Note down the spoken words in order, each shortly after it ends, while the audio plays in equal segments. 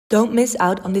Don't miss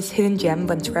out on this hidden gem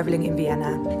when traveling in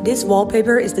Vienna. This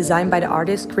wallpaper is designed by the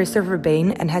artist Christopher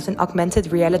Bayne and has an augmented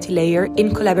reality layer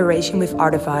in collaboration with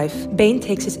Artivive. Bayne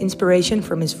takes his inspiration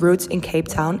from his roots in Cape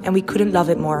Town, and we couldn't love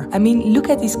it more. I mean, look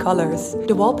at these colors.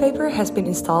 The wallpaper has been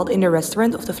installed in the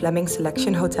restaurant of the Flemings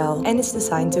Hotel and is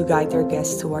designed to guide their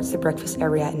guests towards the breakfast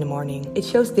area in the morning. It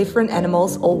shows different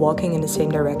animals all walking in the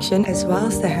same direction, as well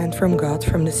as the hand from God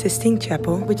from the Sistine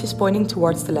Chapel, which is pointing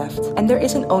towards the left. And there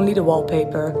isn't only the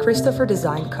wallpaper. Christopher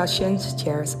designed cushions,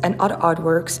 chairs, and other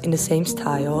artworks in the same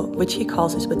style, which he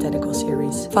calls his botanical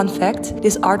series. Fun fact,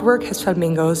 this artwork has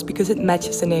flamingos because it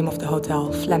matches the name of the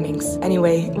hotel, Flemings.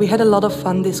 Anyway, we had a lot of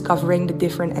fun discovering the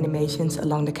different animations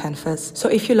along the canvas. So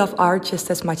if you love art just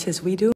as much as we do,